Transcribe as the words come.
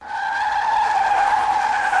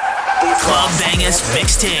Club Bangaz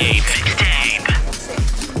Mixtape.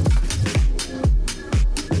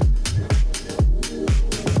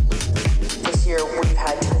 This year we've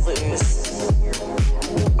had to lose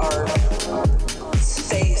our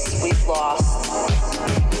space. We've lost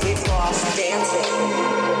dancing.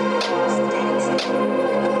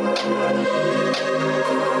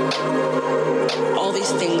 All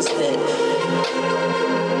these things that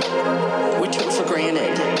we took for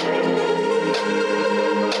granted.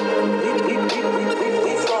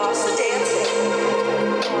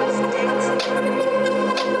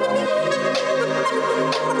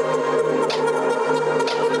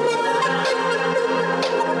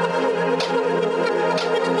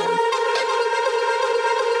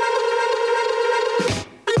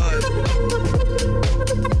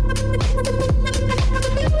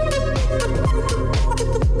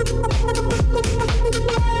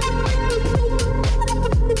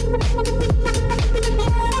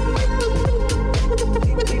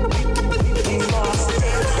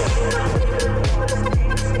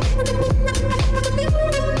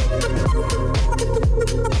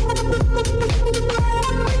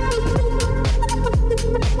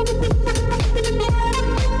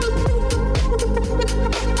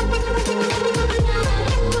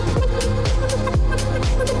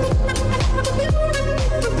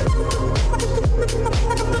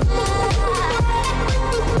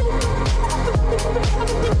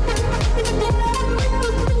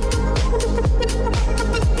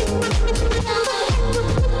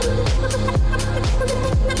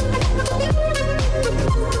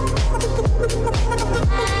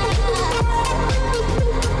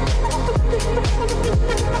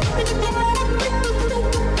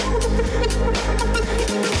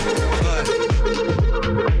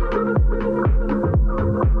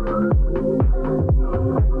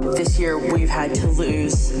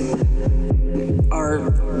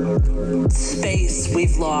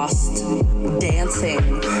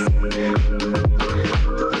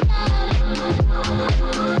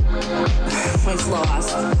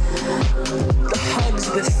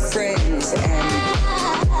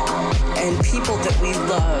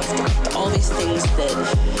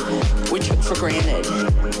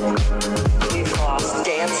 We've lost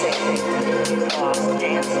dancing.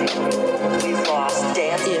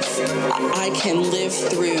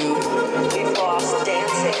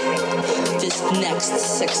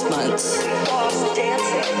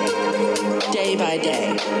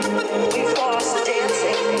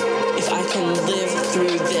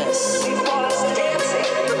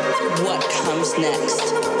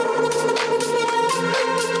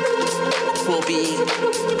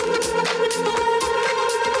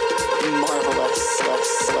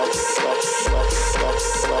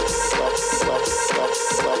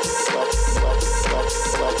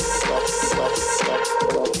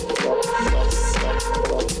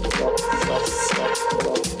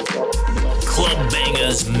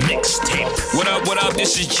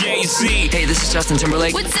 Justin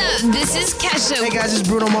Timberlake. What's up? This is Kesha. Hey guys, it's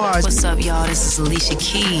Bruno Mars. What's up, y'all? This is Alicia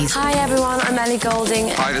Keys. Hi everyone, I'm Ellie Goulding.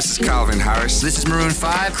 Hi, this is Calvin Harris. This is Maroon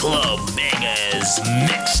 5. Club Bangaz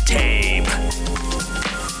Mixtape.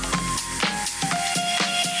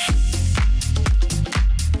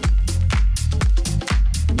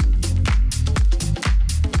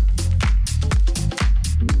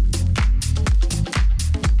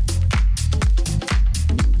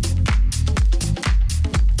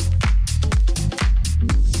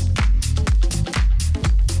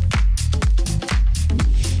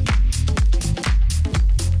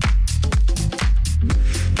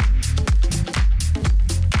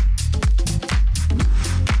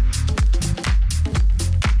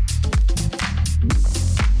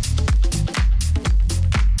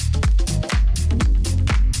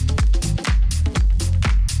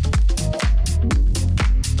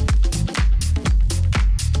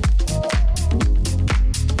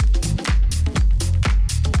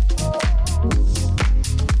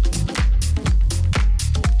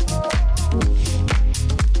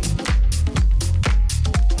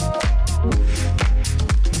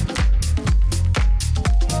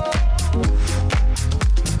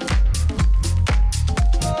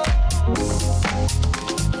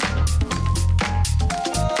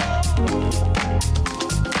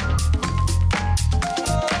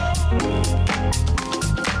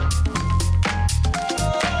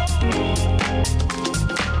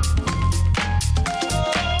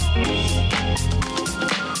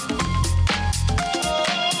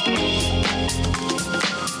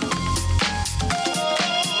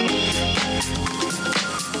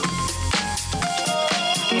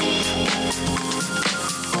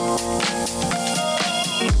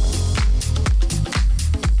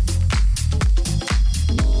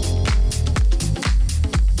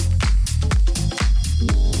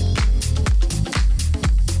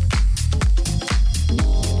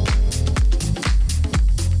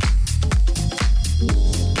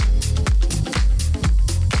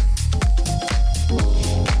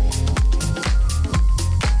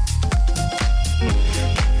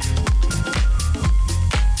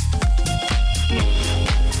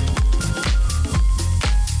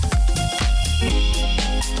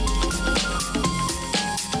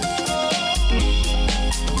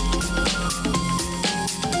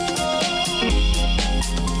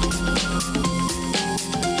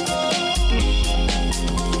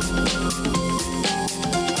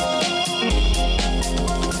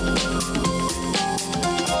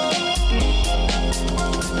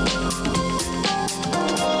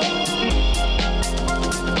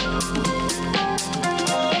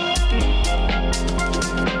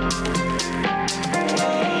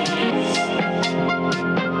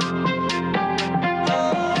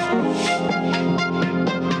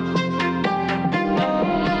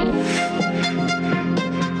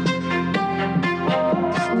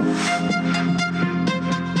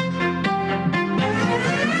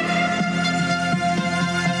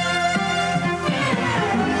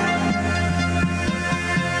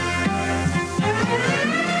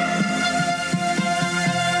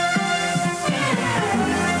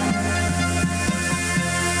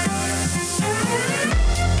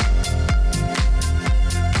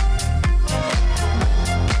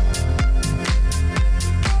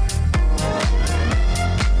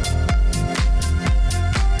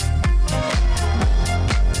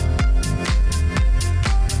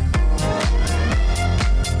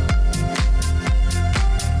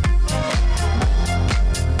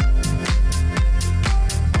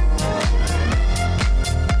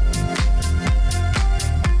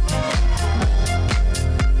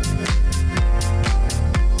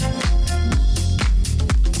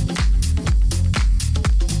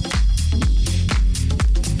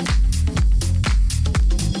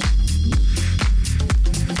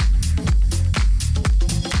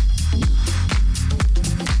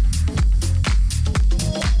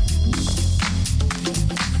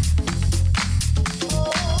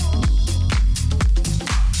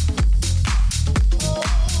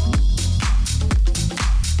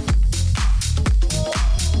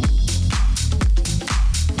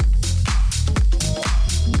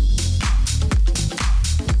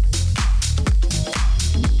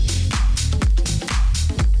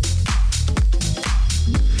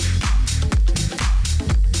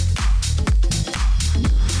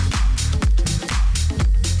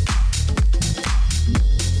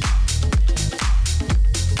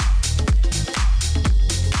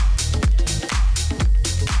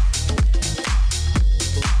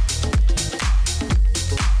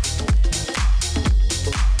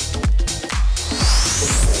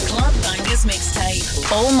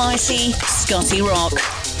 Almighty Scotty Rock.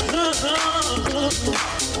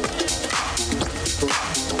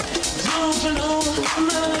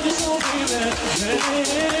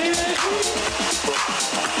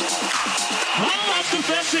 I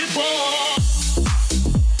confess it, boy.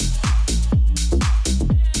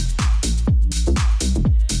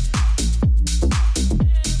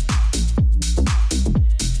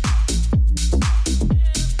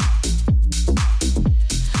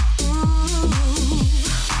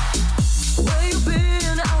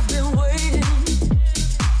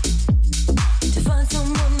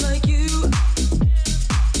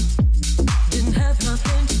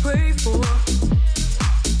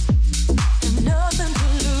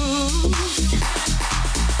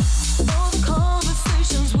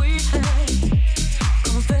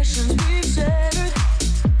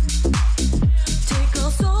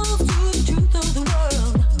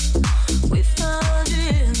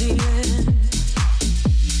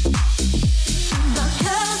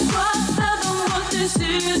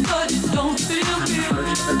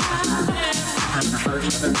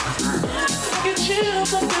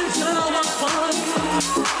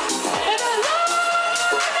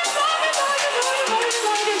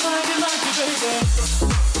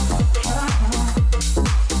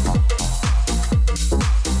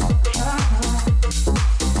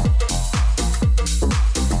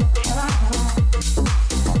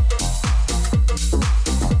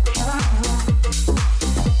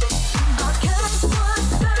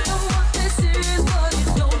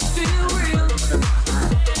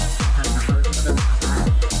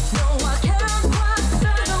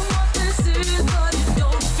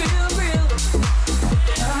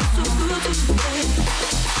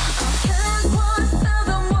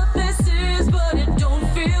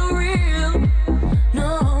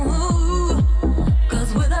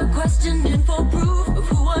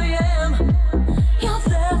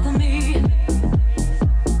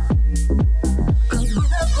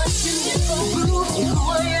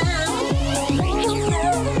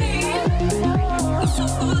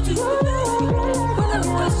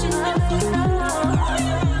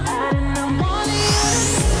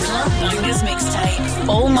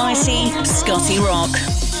 Scotty Rock.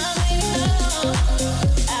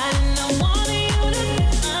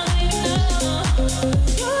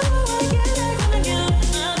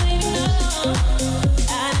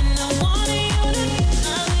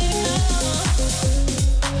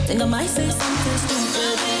 Think I might say something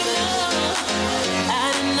stupid.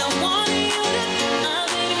 I didn't know want you to.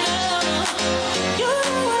 You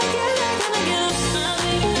know I get like I'm again.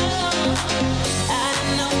 I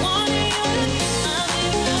didn't know want you to.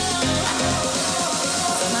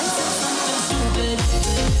 I might say something stupid.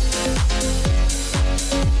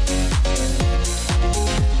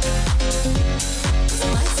 I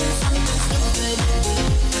might say something stupid.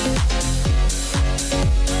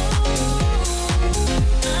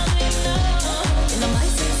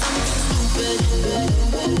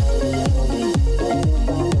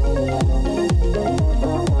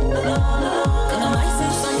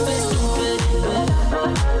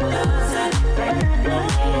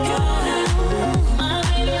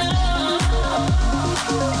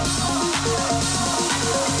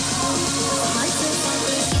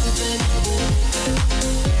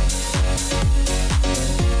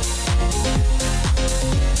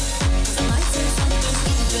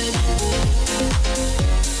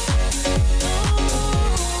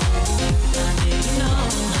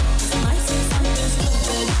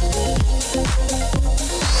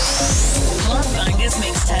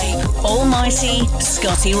 Almighty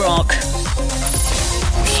Scotty Rock.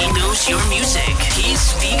 He knows your music, he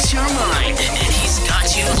speaks your mind, and he's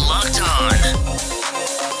got you locked on.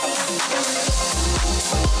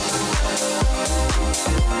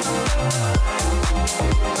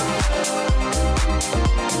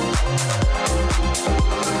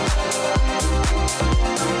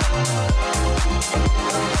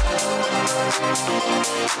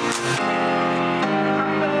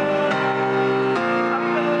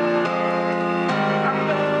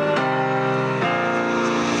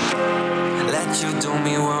 You do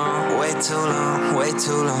me wrong, way too long, way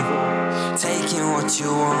too long. Taking what you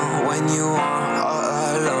want when you want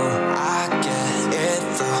all alone. I get it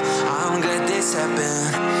though, I'm glad this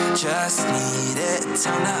happened. Just needed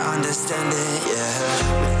time to understand it, yeah.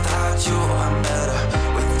 Without you I'm better,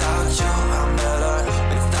 without you I'm better,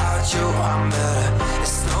 without you I'm better.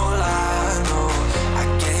 It's no lie, no, I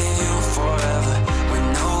gave you forever. We're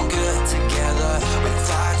no good together.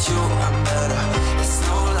 Without you I'm better. It's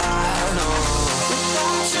no lie, no.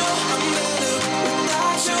 Without you I'm better,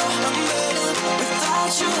 without you I'm better,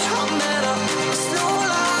 without you I'm better. It's no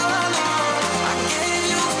lie, no, I gave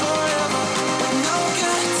you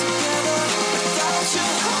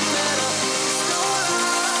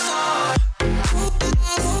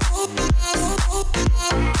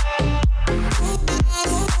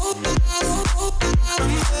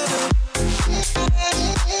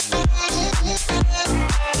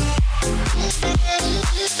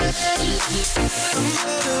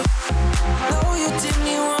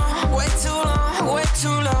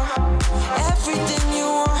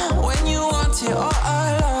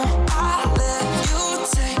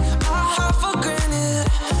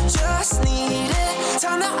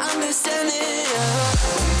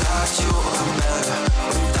Without you, I'm better.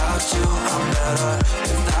 Without you, I'm better.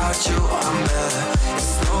 Without you, I'm better.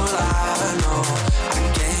 It's no lie, no. I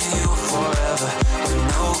gave you forever. We're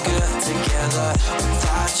no good together.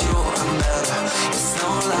 Without you, I'm better. It's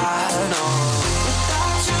no lie, no.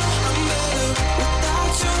 Without you, I'm better.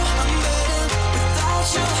 Without you, I'm better.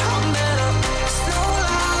 Without you, I'm better. It's no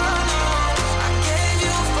lie, no. I gave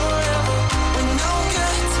you forever. We're no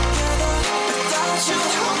good together. Without you,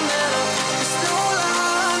 I'm better. It's no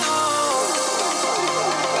lie, no.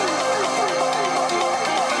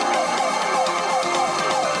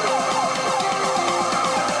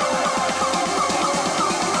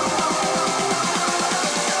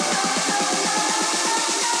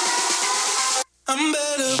 I'm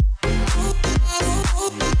better.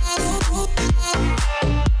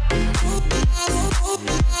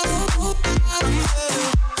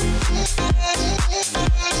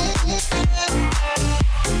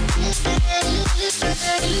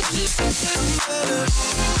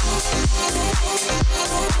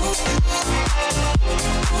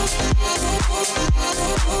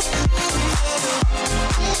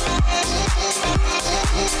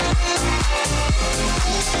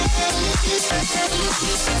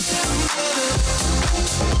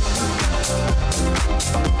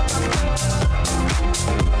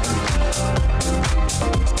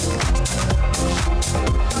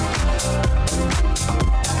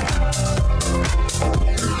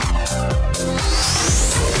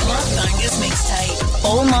 Bangaz Mixtape.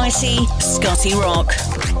 Almighty Scotty Rock.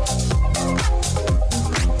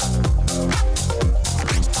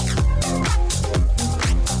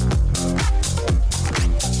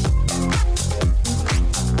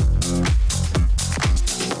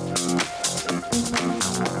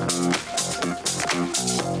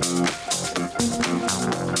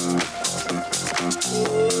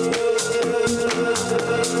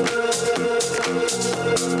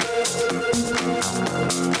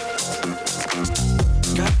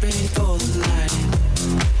 Got ready for the lighting.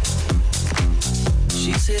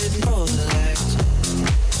 She's heading for the lights.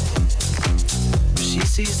 But she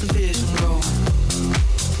sees the vision growing.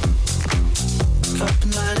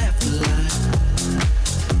 Cupping line after line.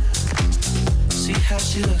 See how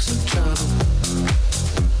she looks in trouble.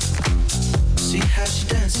 See how she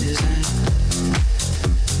dances and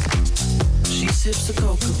she sips the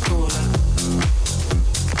Coca-Cola.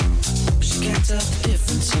 But she can't tell the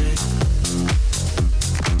difference yet.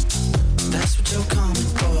 That's what you're coming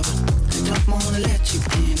for, but they don't wanna let you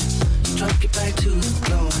in. You drop your back to the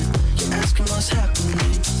floor and you're asking what's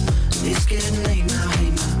happening. It's getting late now,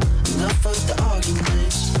 hey now. Enough of the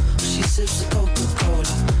arguments. She sips the Coca-Cola.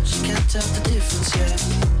 She can't tell the difference yet.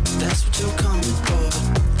 That's what you're coming for,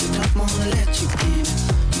 but they don't wanna let you in.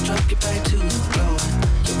 You drop your back to the floor and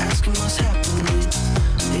you're asking what's happening.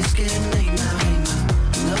 It's getting late now, hey now.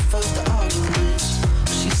 Enough of the arguments.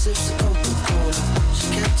 She sips the Coca-Cola. She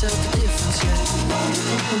can't tell the difference yet.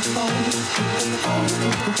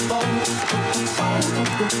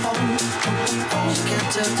 She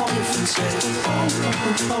can't tell the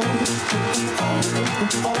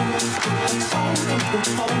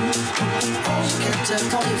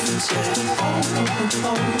difference yet.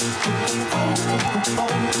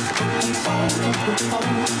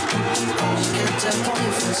 She can't tell the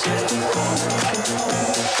difference yet.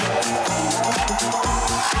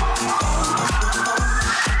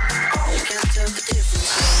 She can't tell the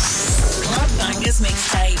difference yet. Bangaz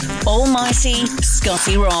Mixtape. Almighty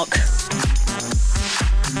Scotty Rock.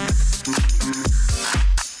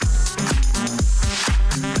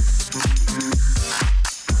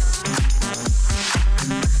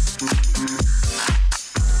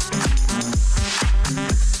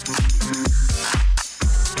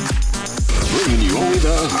 Bringing you all the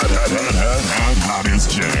hottest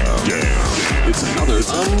jam. It's another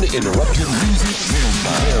uninterrupted music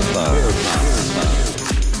marathon.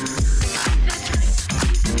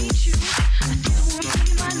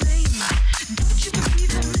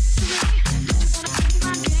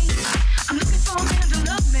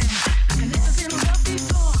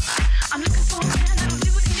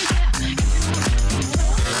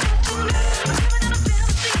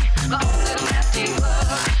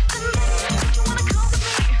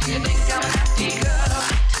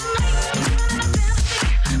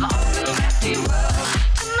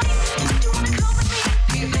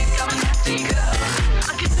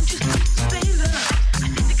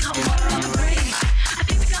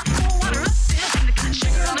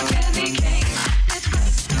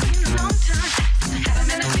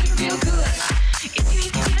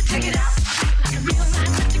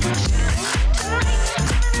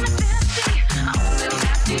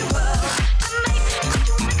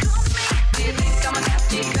 Come on.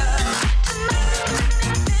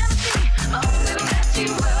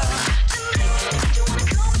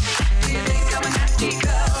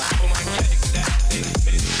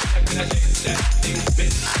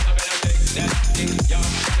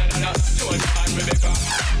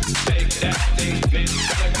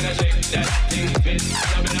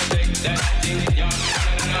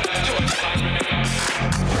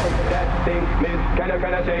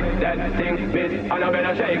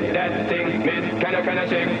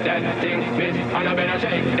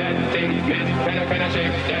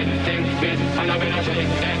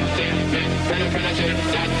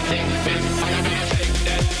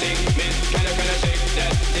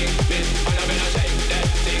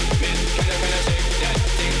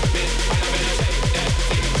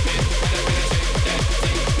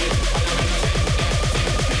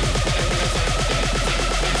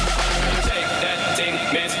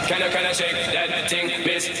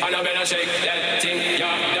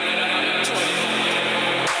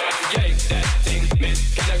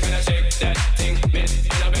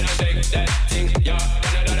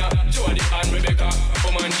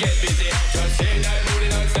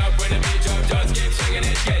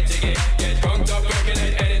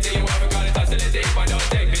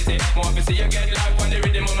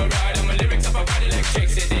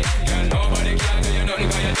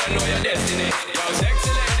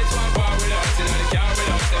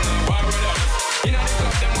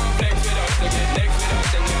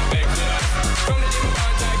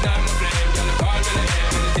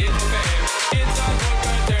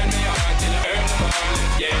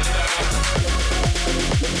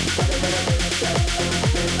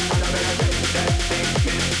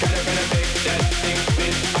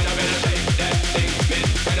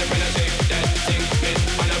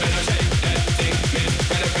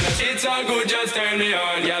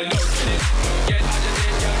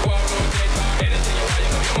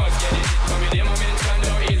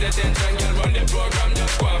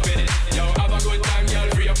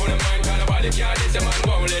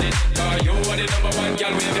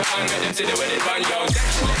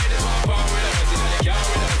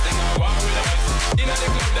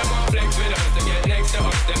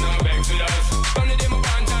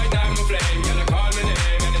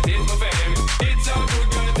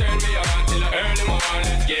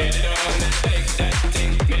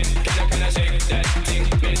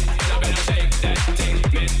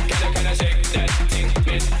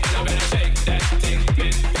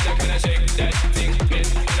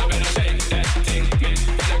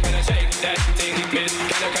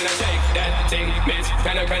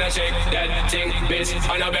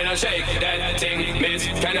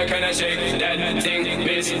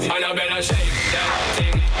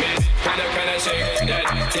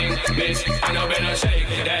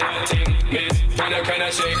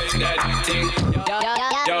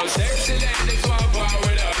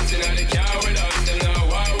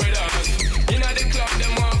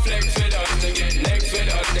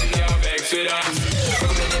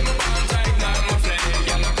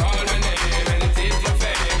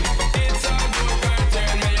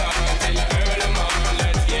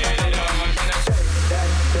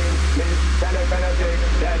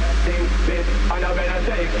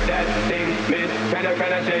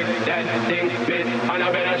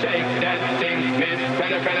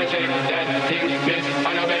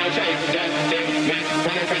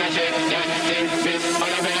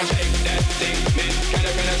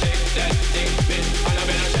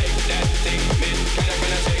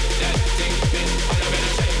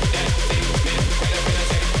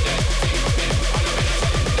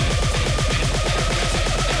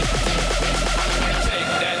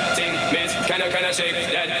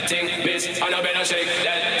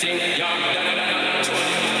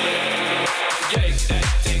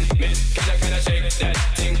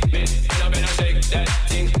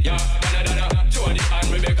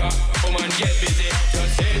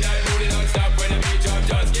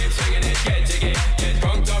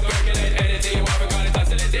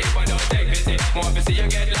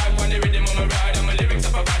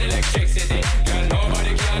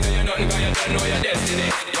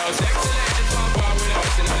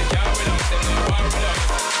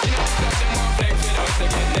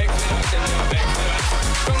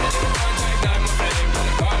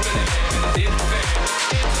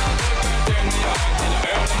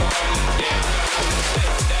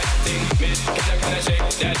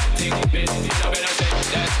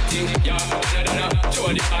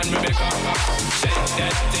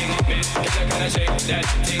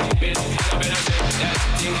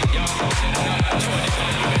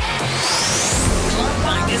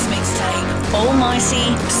 Bangaz Mixtape.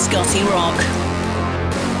 Almighty Scotty Rock.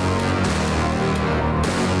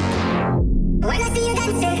 When I see you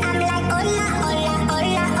dancing, I'm like, hola, hola,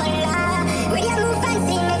 hola, hola. When you move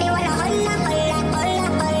fancy, maybe wanna hola, hola, hola,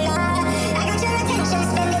 hola. I got your attention,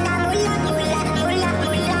 spending that moolah, moolah, moolah,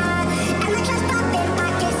 moolah. And my club's popping,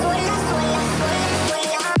 pockets full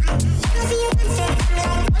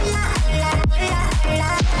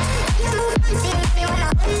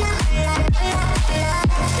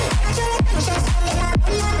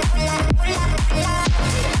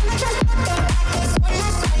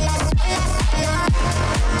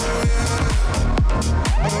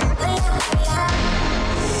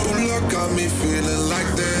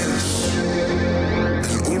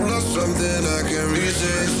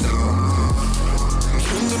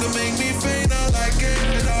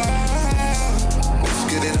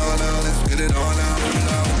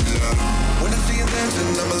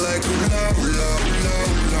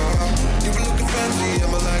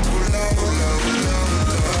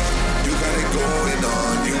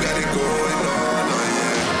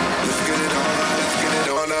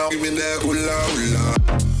give me that oohla oohla.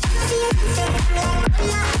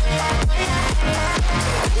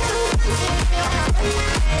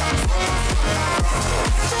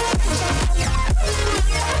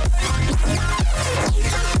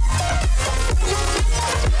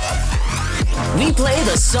 We play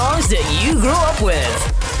the songs that you grew up with.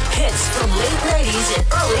 Hits from late 90s and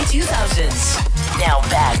early 2000s. Now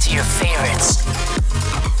back to your favorites.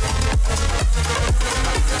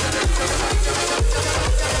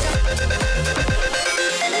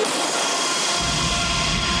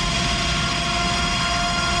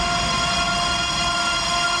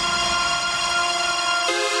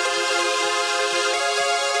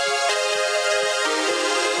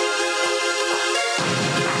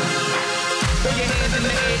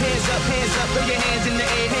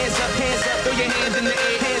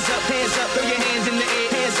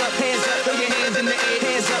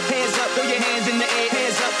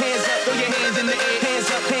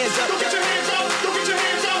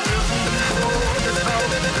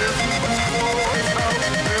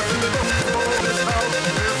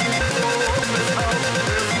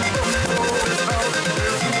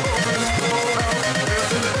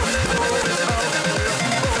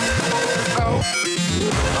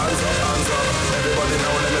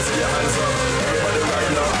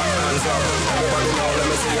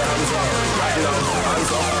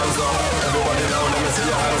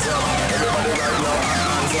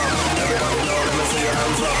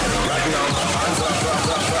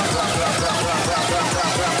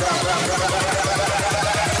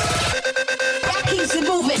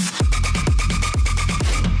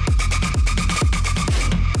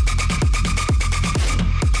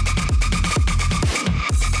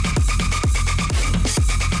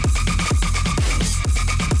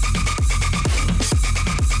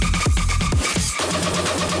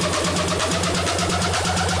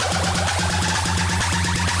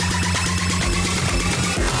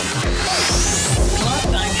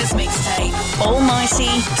 Bangaz Mixtape.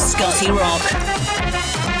 Almighty Scotty Rock.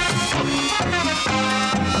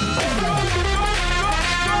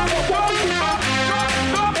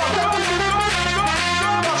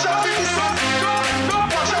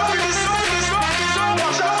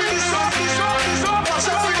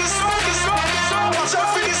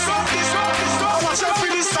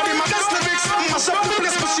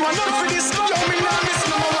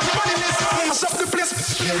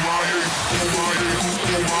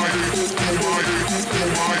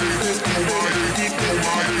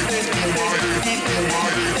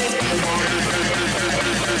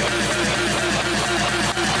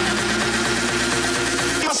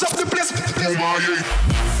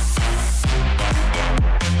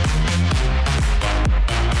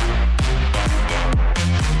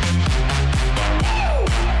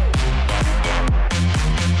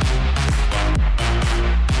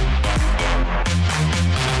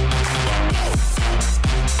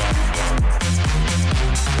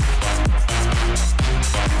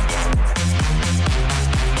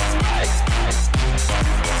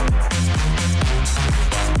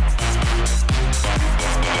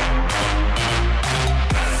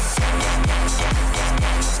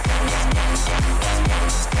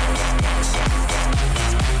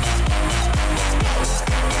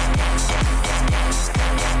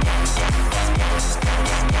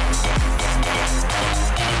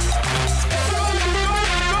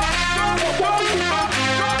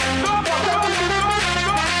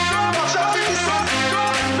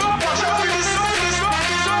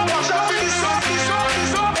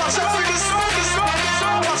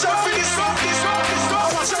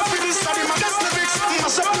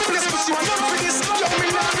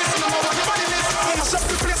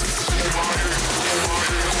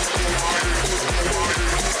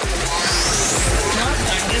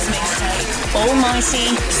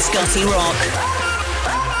 Almighty Scotty Rock.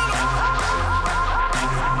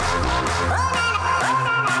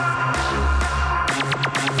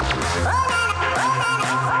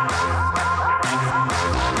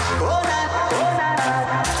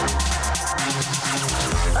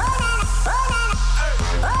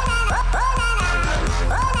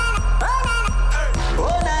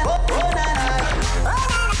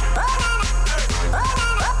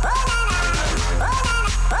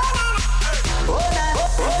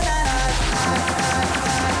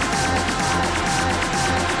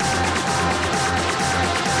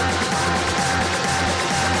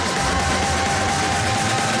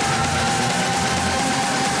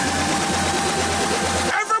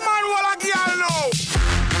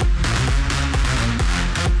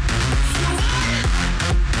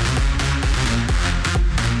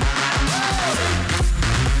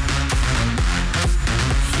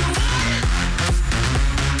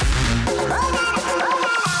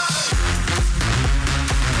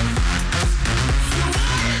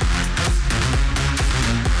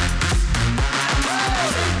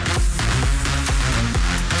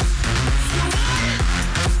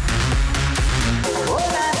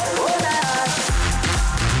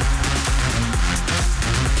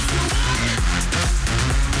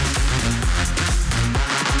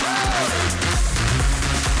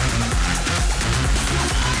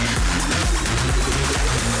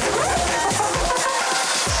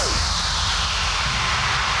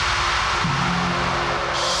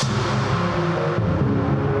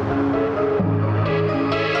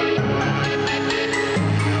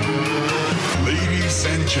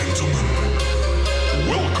 gentlemen,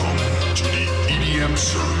 welcome to the EDM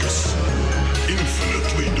Circus.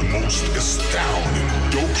 Infinitely the most astounding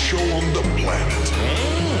dope show on the planet.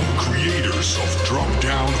 Creators of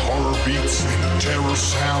drop-down horror beats and terror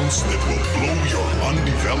sounds that will blow your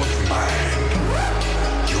undeveloped mind.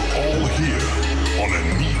 You're all here on a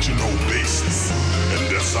need-to-know basis.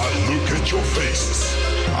 And as I look at your faces,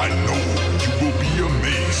 I know you will be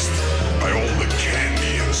amazed by all the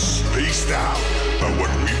candy and spaced out by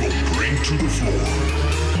what we will bring to the floor.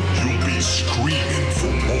 You'll be screaming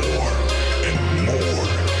for more, and more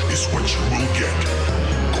is what you will get,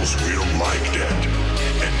 cause we're like that.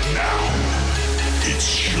 And now, it's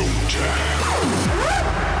showtime.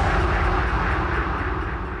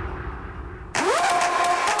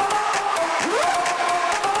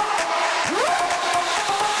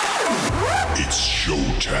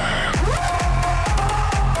 Showtime.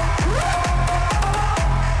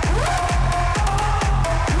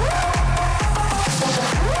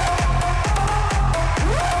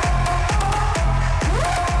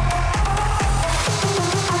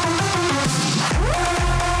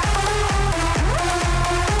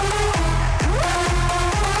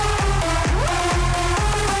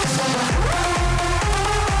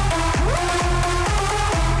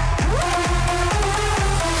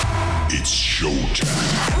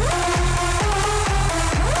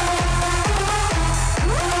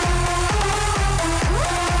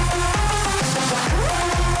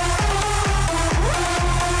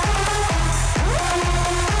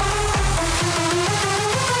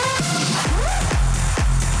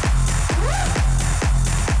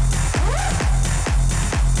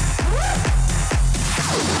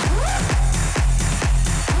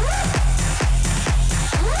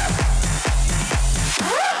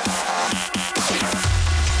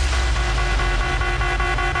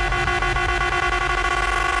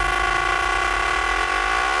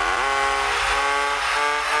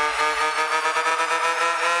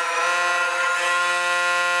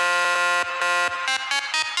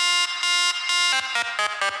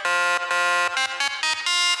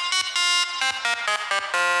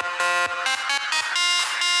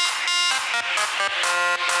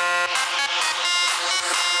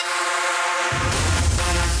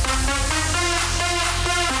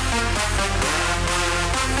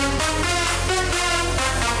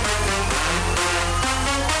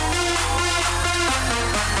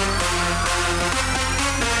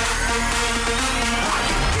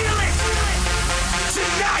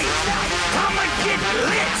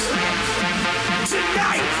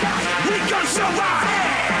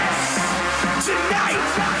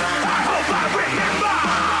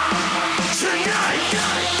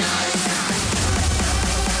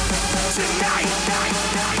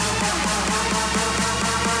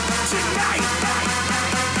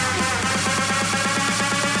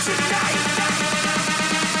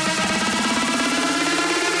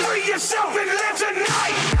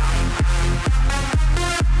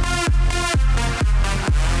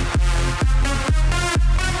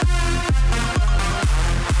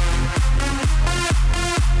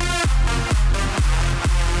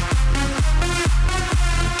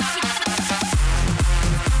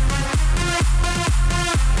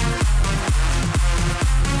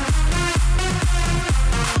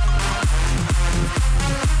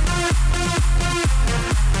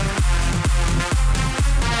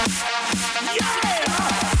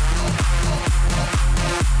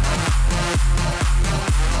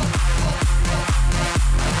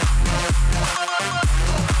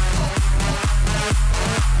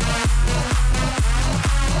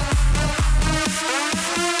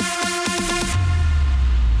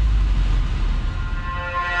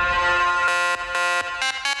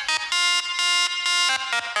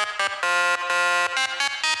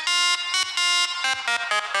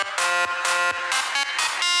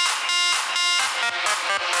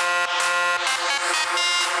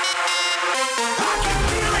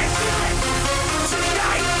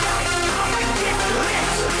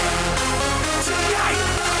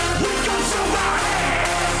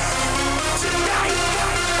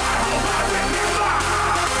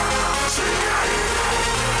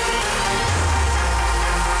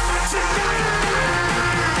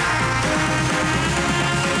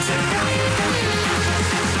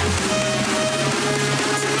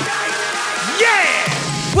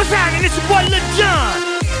 It's your boy Lil Jon.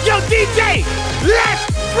 Yo, DJ, let's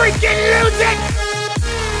freaking lose it!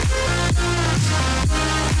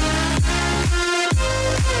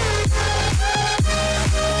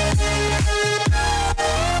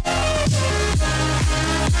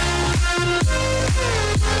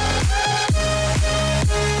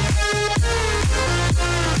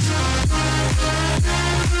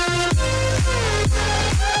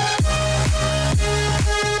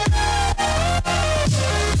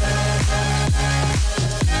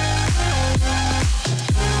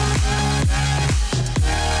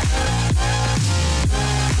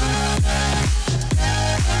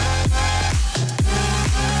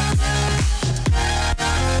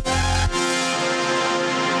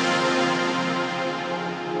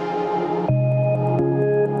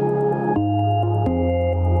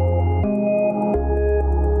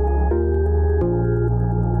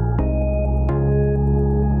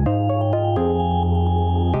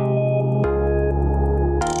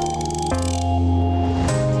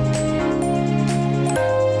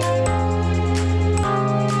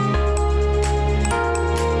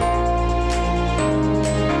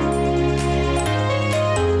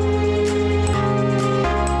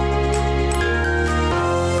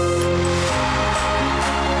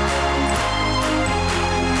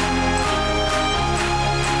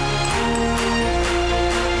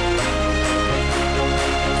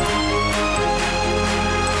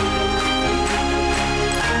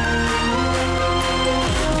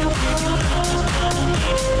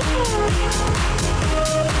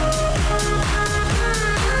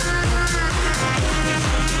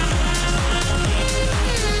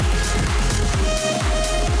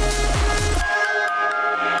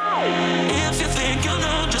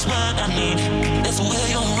 need. That's where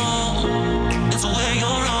you're wrong. That's where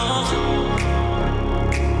you're wrong.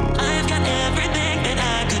 I've got everything that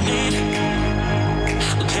I could need.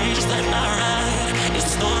 The pages that I write is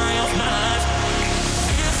the story of my life.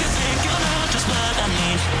 If you think you know just what I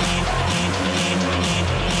need.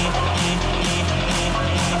 Just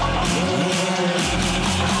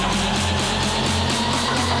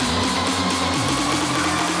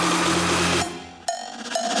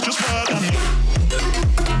what I need.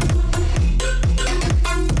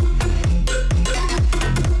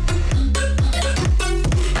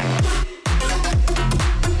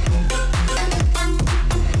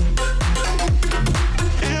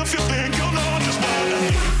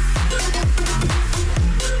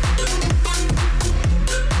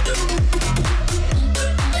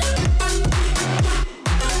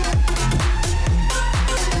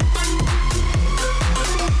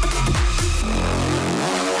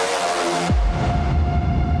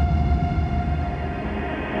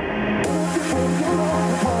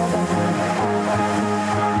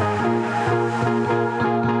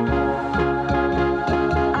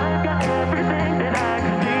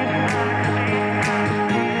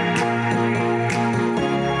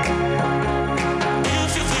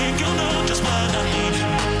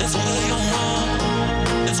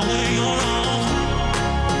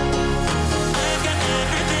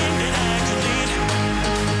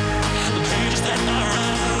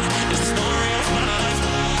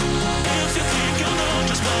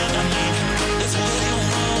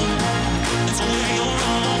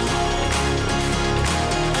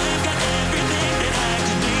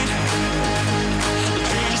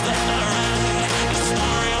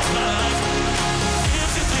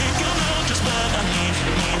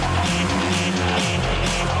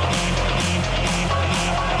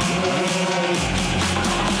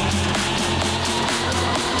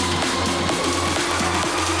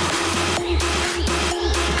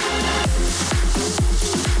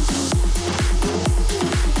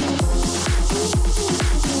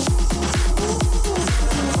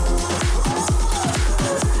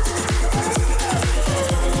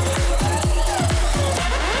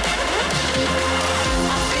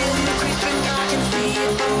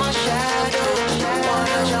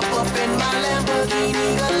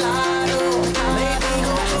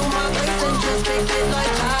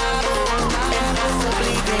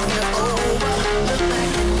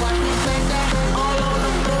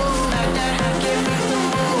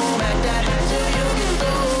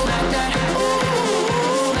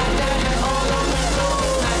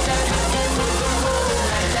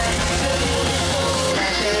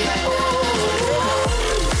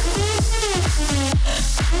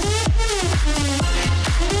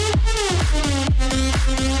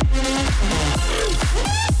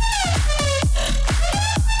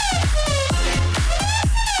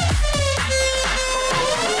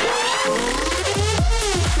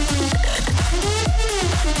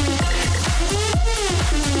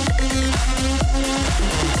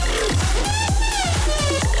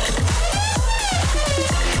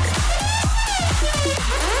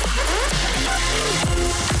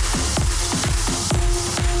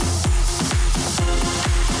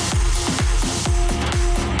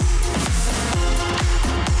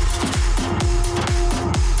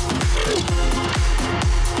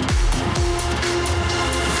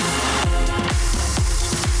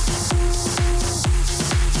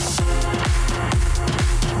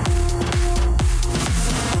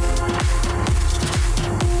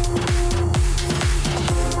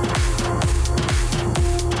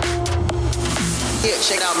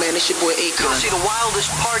 Check it out, man. It's your boy Akon. Come see the wildest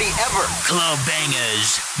party ever. Club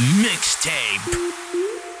Bangers Mixtape.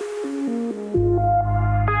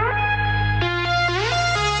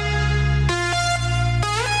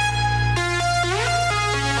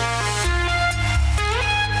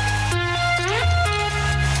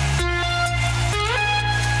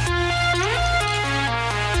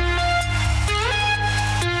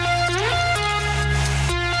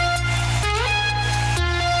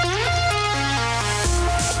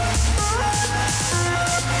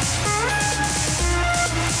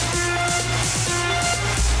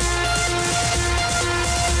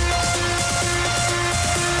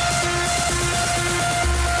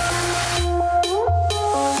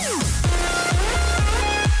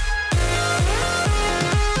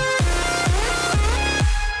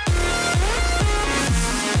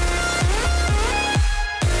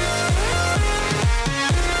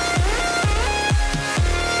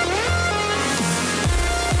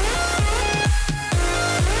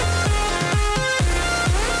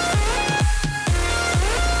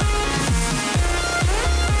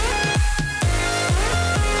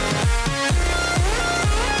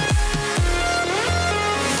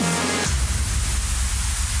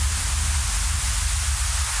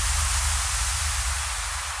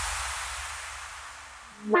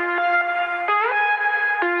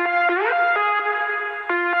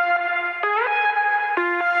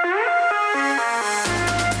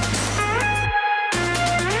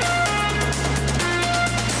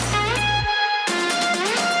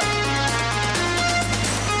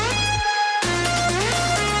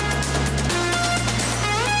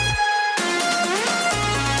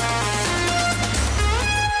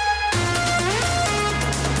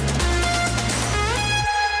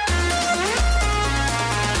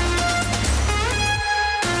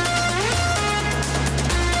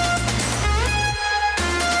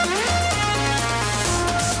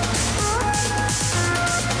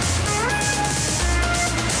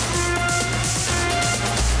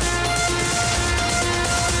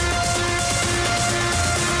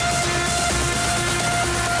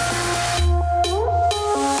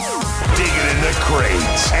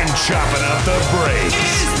 crates and chopping up the breaks.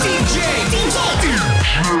 It's DJ.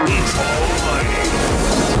 It's almighty.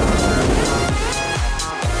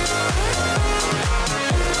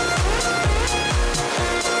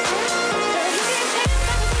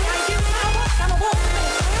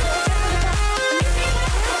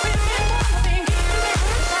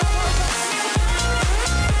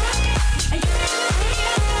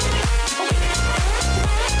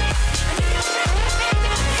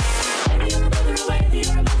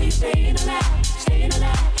 Staying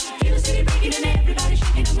alive, feel the city breaking and everybody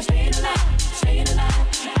shaking and we're staying alive.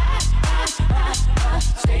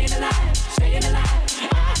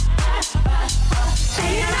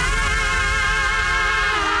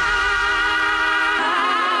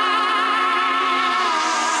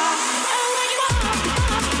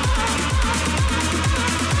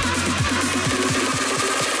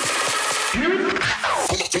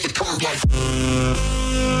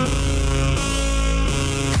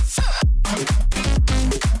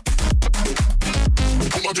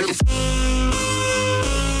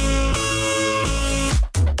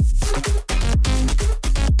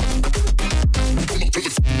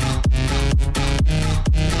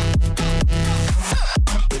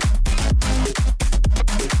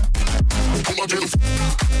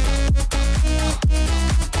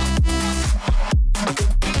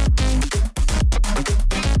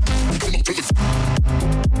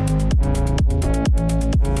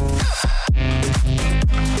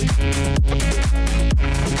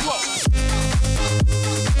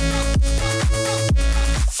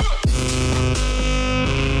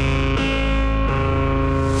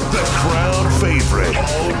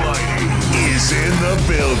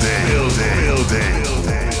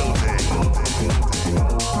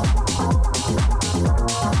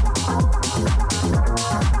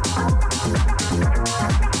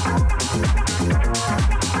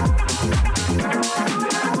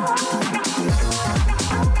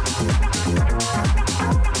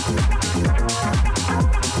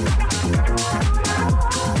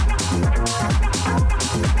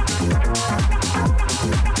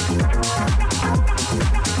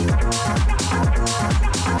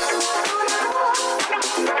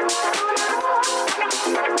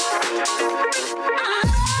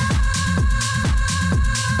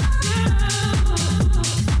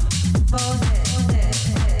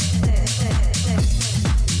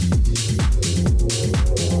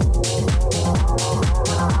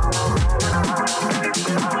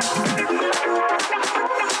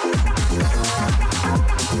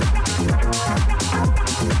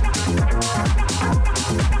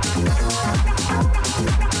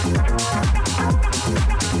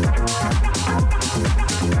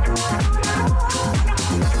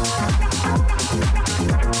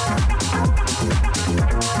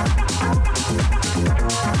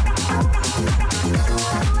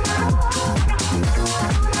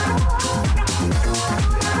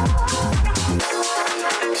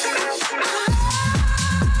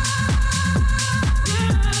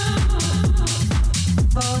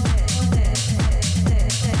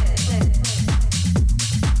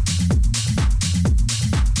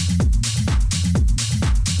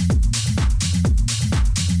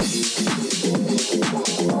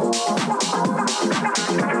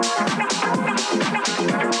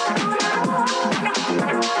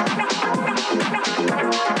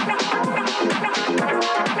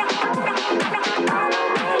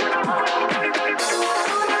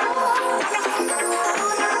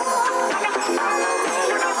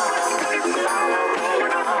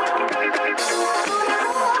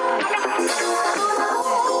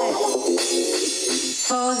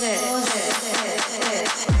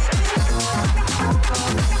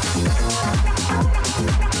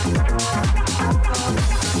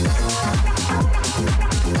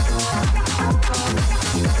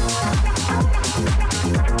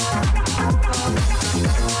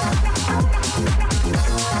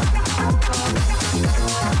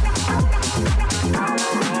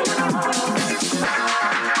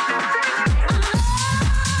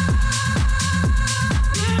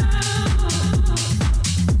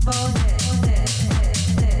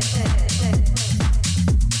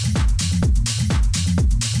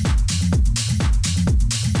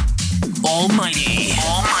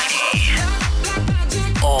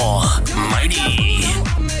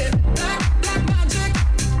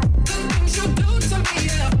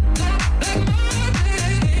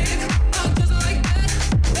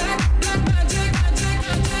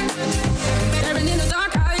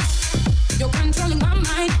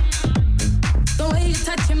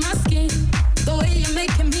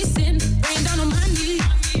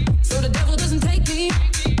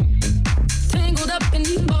 Tangled up in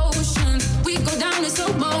emotions, we go down.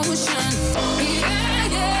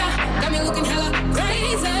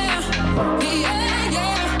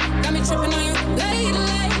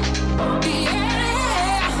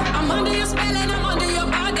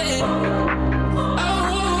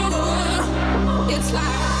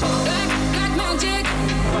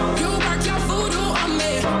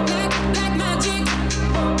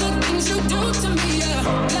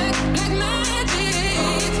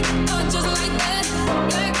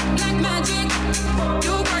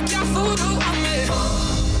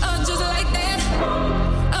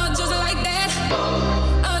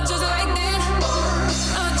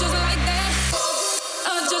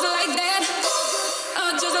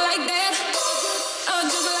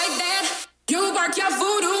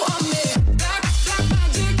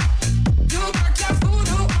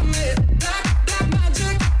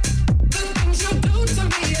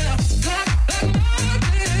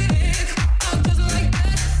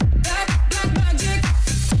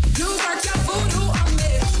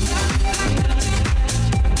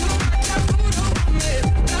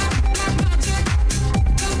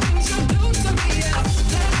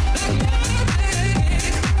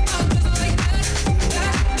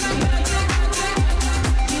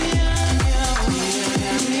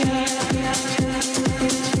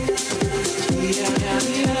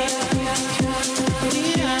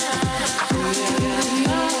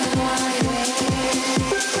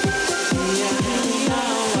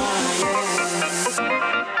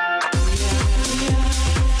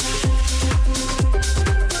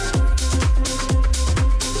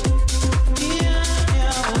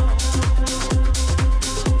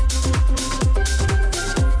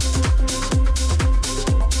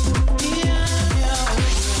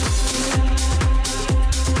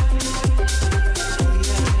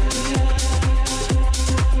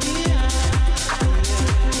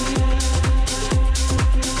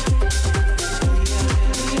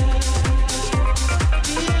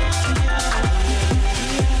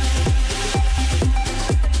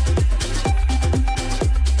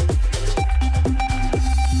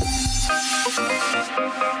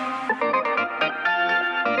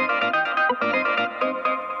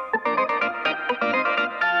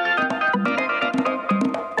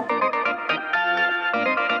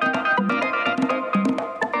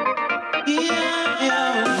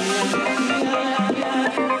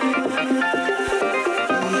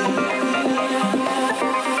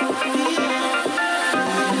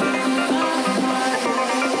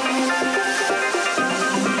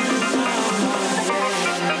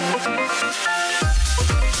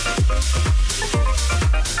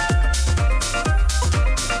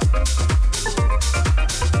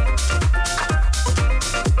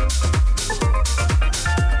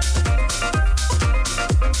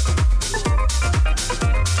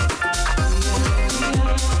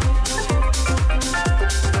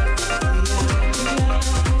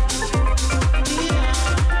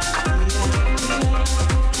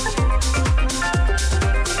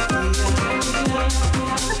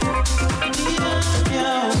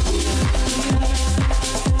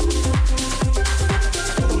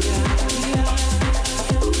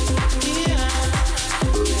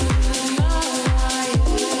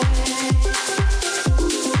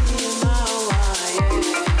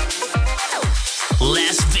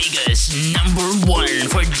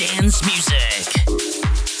 for dance music.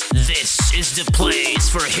 This is the place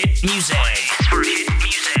for hit music.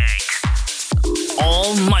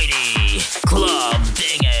 Almighty.